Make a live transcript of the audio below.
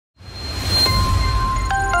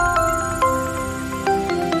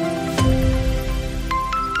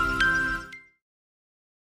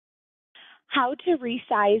how to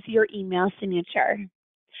resize your email signature.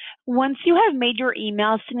 Once you have made your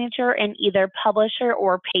email signature in either Publisher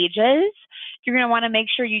or Pages, you're going to want to make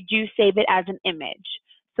sure you do save it as an image.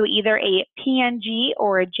 So either a PNG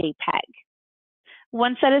or a JPEG.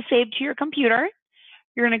 Once that is saved to your computer,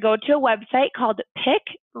 you're going to go to a website called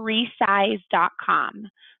picresize.com.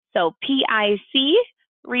 So PIC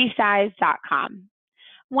resize.com.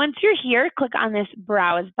 Once you're here, click on this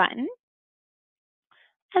Browse button,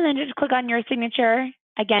 and then just click on your signature.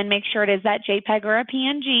 Again, make sure it is that JPEG or a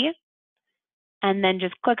PNG, and then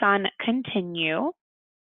just click on Continue.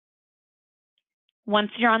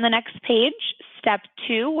 Once you're on the next page, step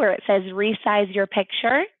 2, where it says Resize Your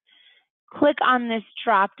Picture, click on this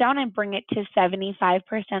drop down and bring it to 75%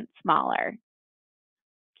 smaller.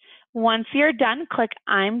 Once you're done, click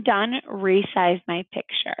I'm done, resize my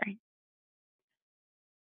picture.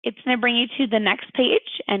 It's going to bring you to the next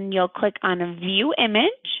page, and you'll click on View Image,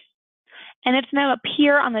 and it's going to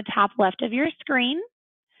appear on the top left of your screen.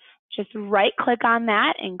 Just right click on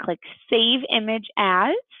that and click Save Image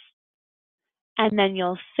As, and then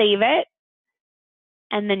you'll save it,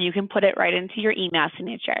 and then you can put it right into your email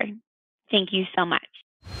signature. Thank you so much.